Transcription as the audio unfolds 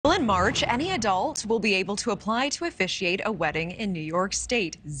Well, in March, any adult will be able to apply to officiate a wedding in New York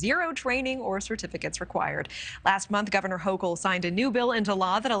State. Zero training or certificates required. Last month, Governor Hochul signed a new bill into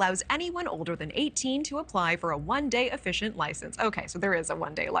law that allows anyone older than 18 to apply for a one-day officiant license. Okay, so there is a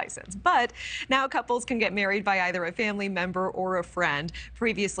one-day license. But now couples can get married by either a family member or a friend.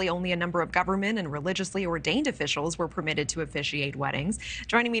 Previously, only a number of government and religiously ordained officials were permitted to officiate weddings.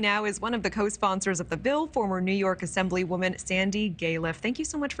 Joining me now is one of the co-sponsors of the bill, former New York Assemblywoman Sandy Galiff. Thank you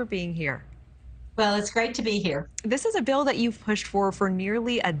so much for being here. Well, it's great to be here. This is a bill that you've pushed for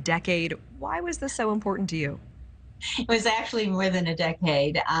nearly a decade. Why was this so important to you? It was actually more than a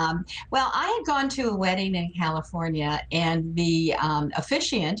decade. Well, I had gone to a wedding in California, and the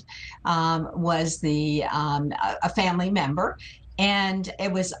officiant was a family member. And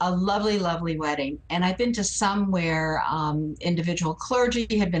it was a lovely, lovely wedding. And I've been to some where individual clergy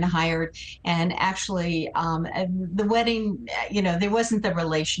had been hired, and actually the wedding, there wasn't the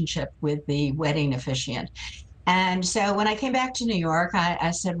relationship with the wedding officiant. And so when I came back to New York,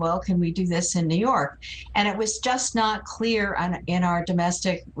 I said, well, can we do this in New York? And it was just not clear in our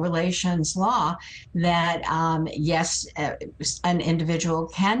domestic relations law that, yes, an individual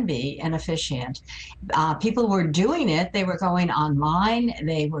can be an officiant. People were doing it. They were going online.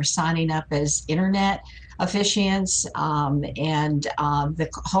 They were signing up as internet officiants. And the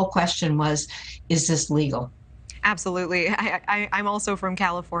whole question was, is this legal? Absolutely. I'm also from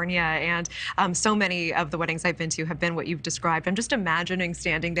California, and so many of the weddings I've been to have been what you've described. I'm just imagining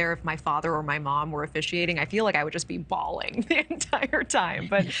standing there if my father or my mom were officiating. I feel like I would just be bawling the entire time,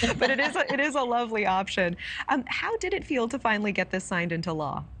 but it is a lovely option. How did it feel to finally get this signed into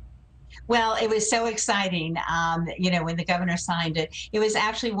law? Well, it was so exciting, when the governor signed it. It was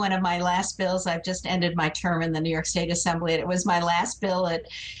actually one of my last bills. I've just ended my term in the New York State Assembly, and it was my last bill at,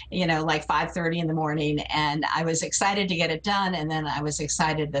 like 5:30 in the morning. And I was excited to get it done, and then I was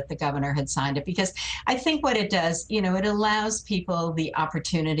excited that the governor had signed it, because I think what it does, it allows people the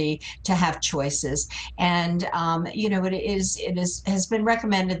opportunity to have choices. And, has been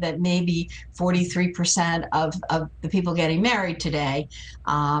recommended that maybe 43% of the people getting married today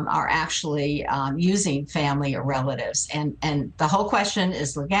are actually using family or relatives. And the whole question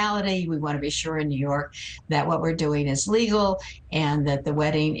is legality. We want to be sure in New York that what we're doing is legal, and that the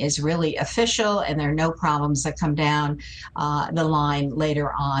wedding is really official, and there are no problems that come down the line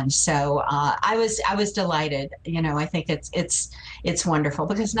later on. So I was delighted. I think it's wonderful,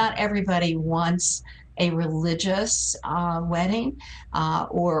 because not everybody wants a religious wedding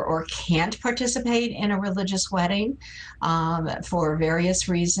or can't participate in a religious wedding for various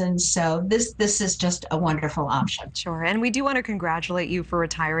reasons. So this is just a wonderful option. Sure. And we do want to congratulate you for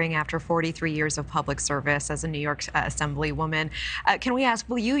retiring after 43 years of public service as a New York Assemblywoman. Can we ask,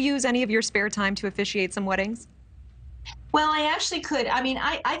 will you use any of your spare time to officiate some weddings? Well, I actually could. I mean,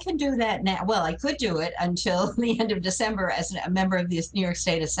 I can do that now. Well, I could do it until the end of December as a member of the New York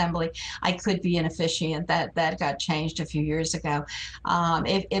State Assembly. I could be an officiant. That got changed a few years ago.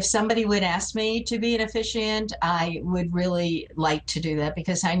 If somebody would ask me to be an officiant, I would really like to do that,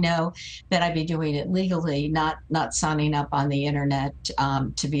 because I know that I'd be doing it legally, not signing up on the internet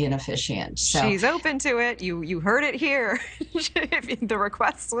to be an officiant. So she's open to it. You heard it here. The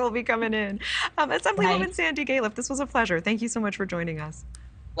requests will be coming in. Assemblywoman Right. Sandy Galiff, this was a pleasure. Thank you so much for joining us.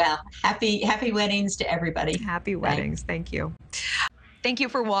 Well, happy weddings to everybody. Happy weddings. Thank you. Thank you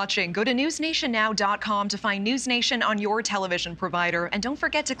for watching. Go to newsnationnow.com to find NewsNation on your television provider. And don't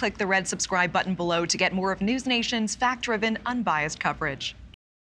forget to click the red subscribe button below to get more of NewsNation's fact-driven, unbiased coverage.